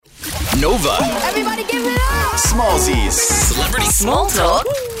Nova. Everybody give it up! Smallzy's Celebrity Small Talk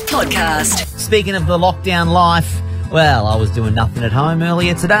Podcast. Speaking of the lockdown life, well, I was doing nothing at home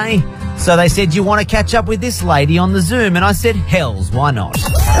earlier today. So they said, you want to catch up with this lady on the Zoom? And I said, hells, why not?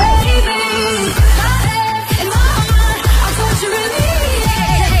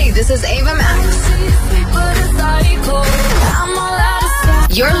 Hey, this is Ava Max.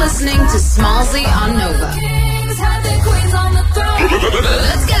 You're listening to Smallzy on Nova.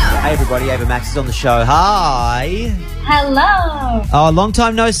 Let's go. Hey, everybody, Ava Max is on the show. Hi. Hello. Oh, long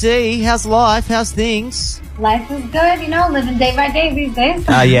time no see. How's life? How's things? Life is good, living day by day these days.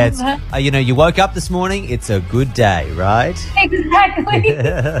 Yeah, it's, you woke up this morning. It's a good day, right? Exactly.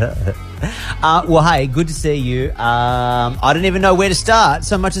 Well, hey, good to see you. I don't even know where to start.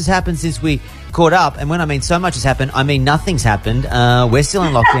 So much has happened since we caught up. And when I mean so much has happened, I mean nothing's happened. We're still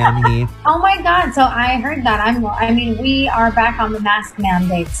in lockdown here. Oh, my God. So I heard that. We are back on the mask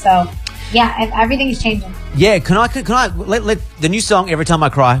mandate. So, yeah, everything's changing. Yeah, can I let the new song Every Time I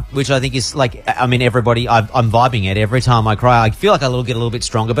Cry, which I think is everybody, I'm vibing it. Every time I cry, I feel like I get a little bit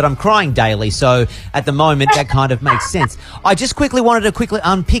stronger, but I'm crying daily. So at the moment, that kind of makes sense. I just wanted to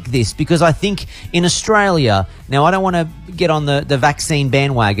unpick this because I think in Australia, now I don't want to get on the vaccine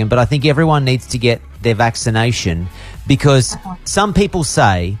bandwagon, but I think everyone needs to get their vaccination because some people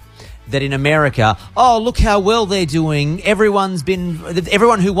say that in America, oh, look how well they're doing. Everyone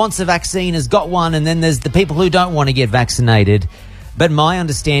who wants a vaccine has got one, and then there's the people who don't want to get vaccinated. But my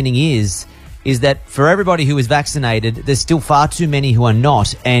understanding is that for everybody who is vaccinated, there's still far too many who are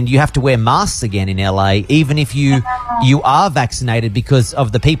not, and you have to wear masks again in LA, even if you are vaccinated, because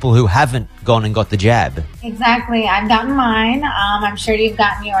of the people who haven't gone and got the jab. Exactly. I've gotten mine. I'm sure you've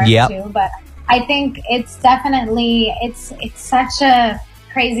gotten yours too, but I think it's definitely, it's such a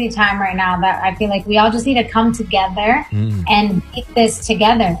crazy time right now that I feel like we all just need to come together and get this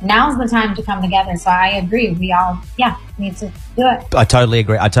together. Now's the time to come together. So I agree. We all, need to do it. I totally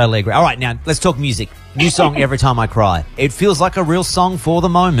agree. All right, now let's talk music. New song, Every Time I Cry. It feels like a real song for the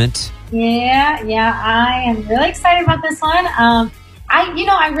moment. Yeah. I am really excited about this one.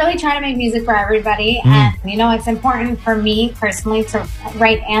 I really try to make music for everybody. And, it's important for me personally to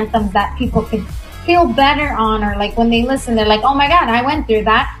write anthems that people could feel better on, or like when they listen, they're like, oh my God, I went through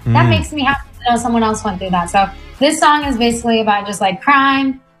that. That makes me happy to know someone else went through that. So this song is basically about just like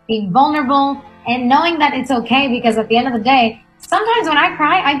crying, being vulnerable, and knowing that it's okay, because at the end of the day, sometimes when I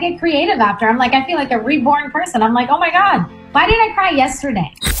cry, I get creative after. I feel like a reborn person. I'm like, oh my God, why did I cry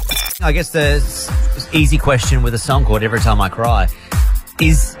yesterday? I guess the easy question with a song called Every Time I Cry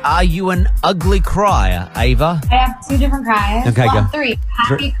is, are you an ugly crier, Ava? I have two different cries. Okay, well, go. three.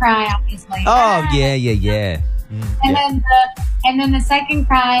 Happy cry, obviously. Oh, yeah. And then the second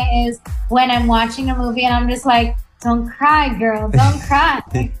cry is when I'm watching a movie and I'm just like, don't cry, girl, don't cry.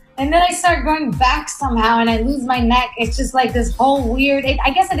 And then I start going back somehow and I lose my neck. It's just like this whole weird, I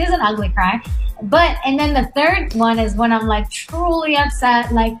guess it is an ugly cry. And then the third one is when I'm like truly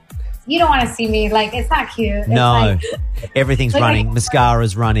upset, like, you don't want to see me. Like, it's not cute. It's no, everything's running.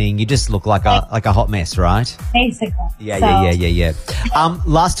 Mascara's running. You just look like a hot mess, right? Basically. Yeah.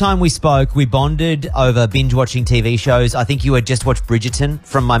 Last time we spoke, we bonded over binge watching TV shows. I think you had just watched Bridgerton,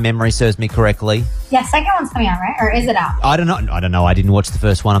 from my memory serves me correctly. Yeah, second one's coming out, right? Or is it out? I don't know. I didn't watch the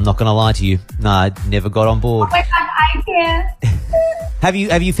first one. I'm not going to lie to you. No, I never got on board. Oh my God, I can't. Have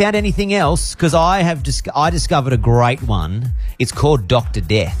you found anything else? Because I discovered a great one. It's called Dr.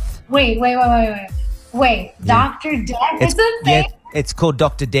 Death. Wait. Dr. Death? It's a thing? Yeah, it's called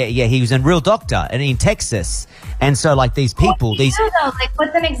Dr. Death. Yeah, he was a real doctor and in Texas. And so, like, these people...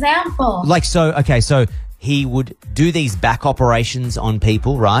 what's an example? So he would do these back operations on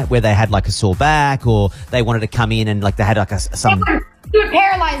people, right, where they had, like, a sore back, or they wanted to come in and, like, they had, like, some... He would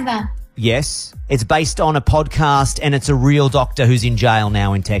paralyze them. Yes. It's based on a podcast, and it's a real doctor who's in jail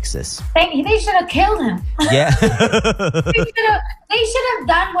now in Texas. They should have killed him. Yeah. They should have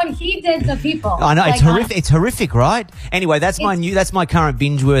done what he did to people. I know, it's horrific. It's horrific, right? Anyway, that's my current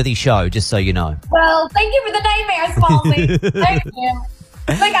binge-worthy show, just so you know. Well, thank you for the nightmares, Smallzy. Thank you.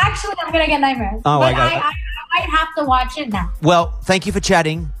 Like, actually, I'm going to get nightmares. Oh, but I might have to watch it now. Well, thank you for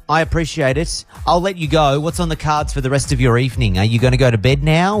chatting. I appreciate it. I'll let you go. What's on the cards for the rest of your evening? Are you going to go to bed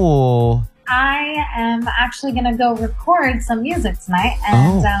now, or...? I am actually going to go record some music tonight.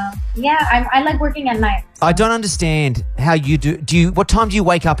 And, I like working at night. So. I don't understand how you do. What time do you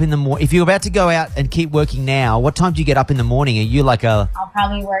wake up in the morning? If you're about to go out and keep working now, what time do you get up in the morning? Are you like a... I'll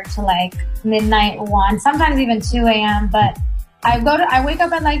probably work till like midnight, 1, sometimes even 2 a.m., but I wake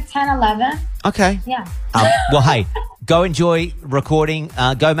up at like 10, 11. Okay. Yeah. Well, hey, go enjoy recording.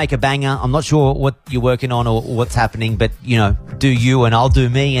 Go make a banger. I'm not sure what you're working on or what's happening, but, do you and I'll do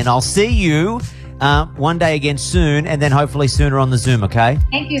me, and I'll see you one day again soon, and then hopefully sooner on the Zoom, okay?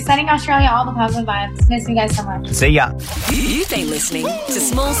 Thank you. Sending Australia all the positive vibes. Miss you guys so much. See ya. You've been listening to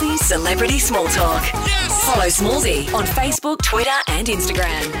Smallzy's Celebrity Small Talk. Yes! Follow Smallzy on Facebook, Twitter and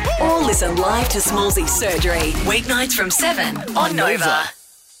Instagram. Or listen live to Smallzy's Surgery, weeknights from 7 on Nova.